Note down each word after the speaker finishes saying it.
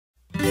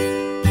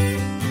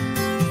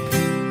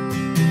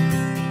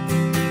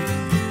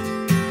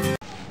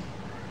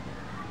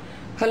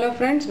Hello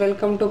friends,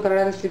 welcome to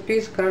Kannada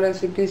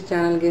recipes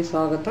ಚಾನಲ್ಗೆ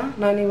ಸ್ವಾಗತ.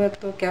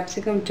 ನಾನಿವತ್ತು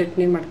ಕ್ಯಾಪ್ಸಿಕಮ್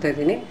ಚಟ್ನಿ ಮಾಡ್ತಾ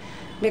ಇದ್ದೀನಿ.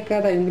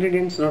 ಬೇಕಾದ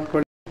ಇಂಗ್ರೀಡಿಯೆಂಟ್ಸ್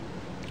ನೋಡ್ಕೊಳ್ಳಿ.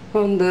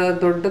 ಒಂದು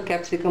ದೊಡ್ಡ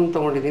ಕ್ಯಾಪ್ಸಿಕಮ್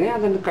ತೊಗೊಂಡಿದ್ದೀನಿ,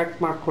 ಅದನ್ನು ಕಟ್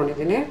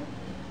ಮಾಡ್ಕೊಂಡಿದ್ದೀನಿ.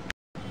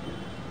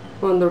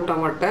 ಒಂದು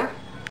ಟೊಮಟೊ,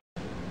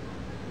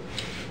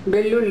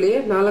 ಬೆಳ್ಳುಳ್ಳಿ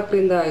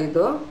 4ರಿಂದ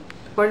 5,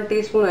 1 ಟೀ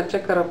ಸ್ಪೂನ್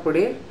ಅಚ್ಚ ಖಾರ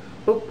ಪುಡಿ,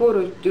 ಉಪ್ಪು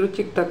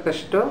ರುಚಿಗೆ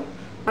ತಕ್ಕಷ್ಟು,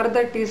 ಅರ್ಧ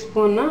ಟೀ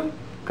ಸ್ಪೂನ್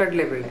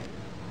ಕಡಲೆಬೇಳೆ,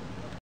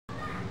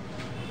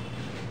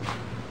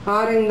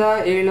 6ರಿಂದ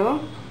 7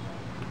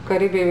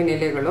 ಕರಿಬೇವಿನ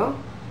ಎಲೆಗಳು,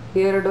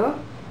 2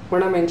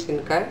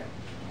 ಒಣಮೆಣಸಿನಕಾಯಿ,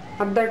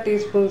 ಅರ್ಧ ಟೀ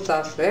ಸ್ಪೂನ್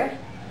ಸಾಸಿವೆ,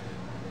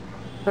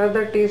 ಅರ್ಧ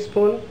ಟೀ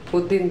ಸ್ಪೂನ್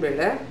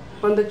ಉದ್ದಿನಬೇಳೆ,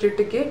 1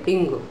 ಚಿಟಿಕೆ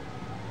ಇಂಗು.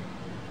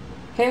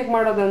 ಹೇಗೆ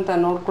ಮಾಡೋದಂತ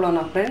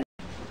ನೋಡ್ಕೊಳ್ಳೋಣ ಫ್ರೆಂಡ್ಸ್.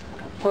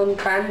 ಒಂದು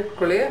ಪ್ಯಾನ್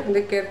ಇಟ್ಕೊಳ್ಳಿ,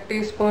 ಅದಕ್ಕೆ ಟೀ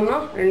ಸ್ಪೂನು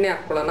ಎಣ್ಣೆ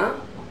ಹಾಕ್ಕೊಳ್ಳೋಣ.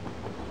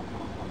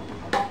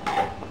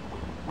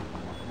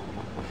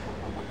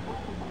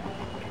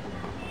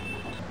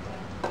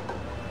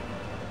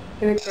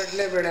 ಇದಕ್ಕೆ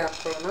ಕಡಲೆಬೇಳೆ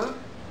ಹಾಕ್ಕೊಳ್ಳೋಣ,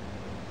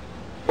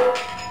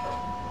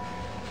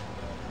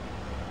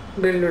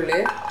 ಬೆಳ್ಳುಳ್ಳಿ,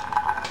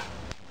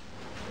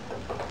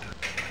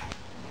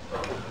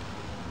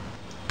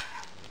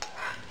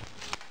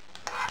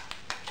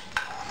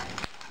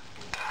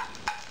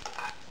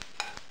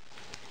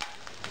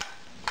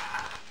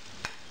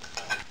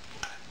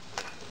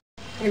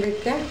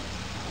 ಇದಕ್ಕೆ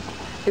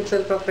ಇದು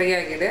ಸ್ವಲ್ಪ ಫ್ರೈ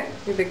ಆಗಿದೆ.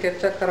 ಇದಕ್ಕೆ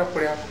ಅಚ್ಚ ಖಾರ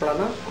ಪುಡಿ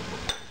ಹಾಕ್ಕೊಳ್ಳೋಣ.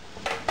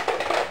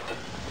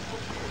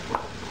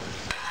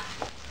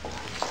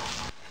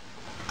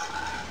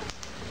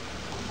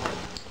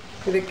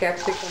 ಇದಕ್ಕೆ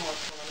ಕ್ಯಾಪ್ಸಿಕಮ್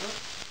ಹಾಕ್ಕೊಳ್ಳೋಣ.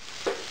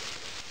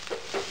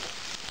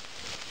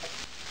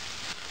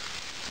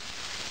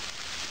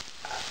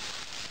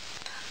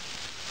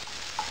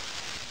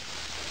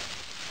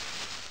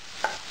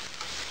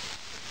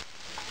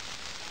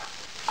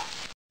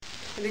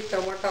 ಇದಕ್ಕೆ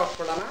ಟೊಮೊಟೊ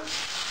ಹಾಕ್ಕೊಳ್ಳೋಣ.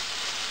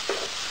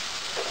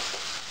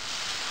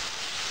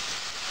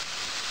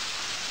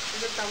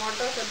 ಇದು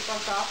ಟೊಮೊಟೊ ಸ್ವಲ್ಪ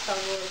ಸಾಫ್ಟ್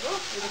ಆಗೋವರೆಗೂ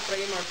ಇದು ಫ್ರೈ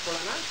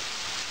ಮಾಡ್ಕೊಳ್ಳೋಣ.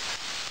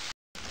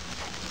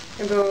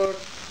 ಇದು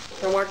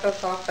ಟೊಮೊಟೊ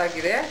ಸಾಫ್ಟ್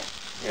ಆಗಿದೆ.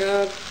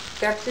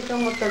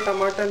 ಕ್ಯಾಪ್ಸಿಕಮ್ ಮತ್ತು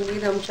ಟೊಮೊಟೊ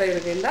ನೀರಂಶ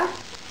ಇರೋದ್ರಿಂದ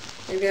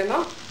ಇದೇನೋ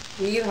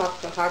ನೀರು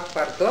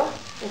ಹಾಕಬಾರ್ದು.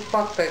 ಉಪ್ಪು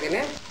ಹಾಕ್ತಾ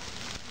ಇದ್ದೀನಿ.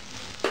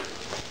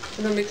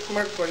 ಇದು ಮಿಕ್ಸ್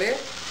ಮಾಡ್ಕೊಳ್ಳಿ.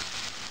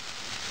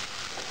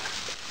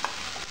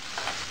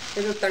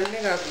 ಇದು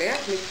ತಣ್ಣಗಾಗಲಿ,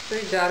 ಮಿಕ್ಸಿ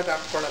ಜಾರ್ಗೆ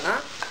ಹಾಕ್ಕೊಳ್ಳೋಣ.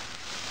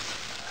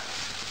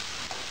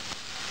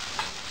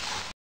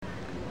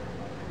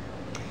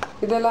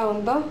 ಇದೆಲ್ಲ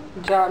ಒಂದು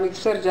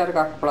ಮಿಕ್ಸರ್ ಜಾರ್ಗೆ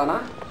ಹಾಕ್ಕೊಳ್ಳೋಣ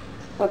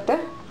ಮತ್ತು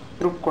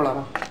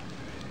ರುಬ್ಕೊಳ್ಳೋಣ.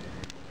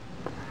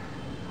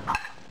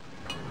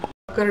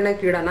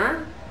 ಒಗ್ಗರಣೆಗೆ ಇಡೋಣ.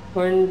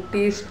 1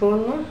 ಟೀ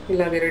ಸ್ಪೂನು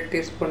ಇಲ್ಲ 2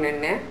 ಟೀ ಸ್ಪೂನ್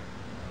ಎಣ್ಣೆ,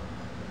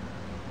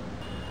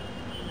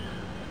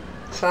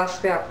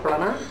 ಸಾಸಿವೆ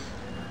ಹಾಕ್ಕೊಳ್ಳೋಣ,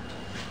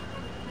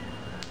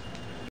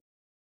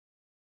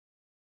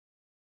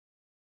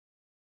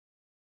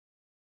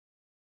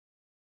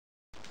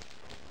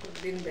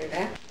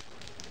 ಉದ್ದಿನಬೇಳೆ,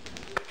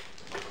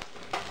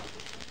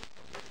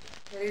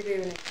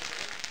 ಕರಿಬೇವಿನ,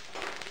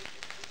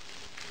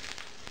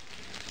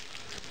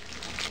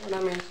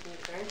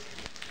 ಒಣಮೆಣಸಿನಕಾಯಿ,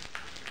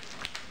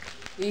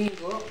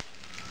 ಇಂಗು.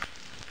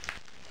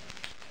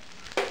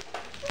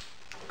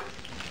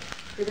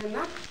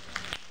 ಇದನ್ನು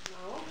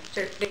ನಾವು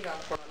ಚಟ್ನಿಗೆ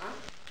ಹಾಕ್ಕೊಳ್ಳೋಣ.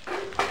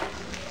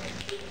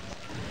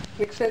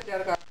 ಮಿಕ್ಸರ್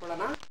ಜಾರ್ಗೆ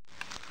ಹಾಕ್ಕೊಳ್ಳೋಣ.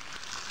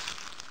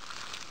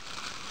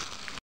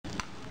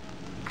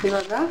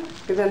 ಇವಾಗ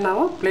ಇದನ್ನು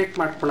ನಾವು ಪ್ಲೇಟ್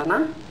ಮಾಡ್ಕೊಳ್ಳೋಣ.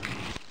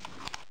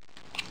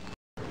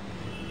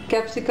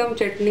 ಕ್ಯಾಪ್ಸಿಕಮ್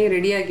ಚಟ್ನಿ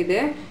ರೆಡಿಯಾಗಿದೆ.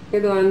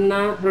 ಇದು ಅನ್ನ,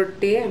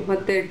 ರೊಟ್ಟಿ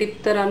ಮತ್ತು ಡಿಪ್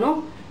ಥರನೂ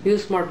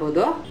ಯೂಸ್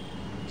ಮಾಡ್ಬೋದು.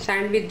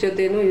 ಸ್ಯಾಂಡ್ವಿಚ್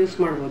ಜೊತೆನೂ ಯೂಸ್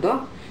ಮಾಡ್ಬೋದು.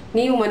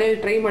 ನೀವು ಮನೇಲಿ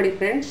ಟ್ರೈ ಮಾಡಿ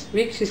ಫ್ರೆಂಡ್ಸ್.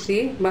 ವೀಕ್ಷಿಸಿ,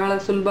 ಬಹಳ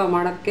ಸುಲಭ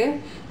ಮಾಡೋಕ್ಕೆ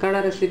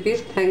ಕನ್ನಡ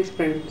ರೆಸಿಪೀಸ್. Thanks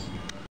friends.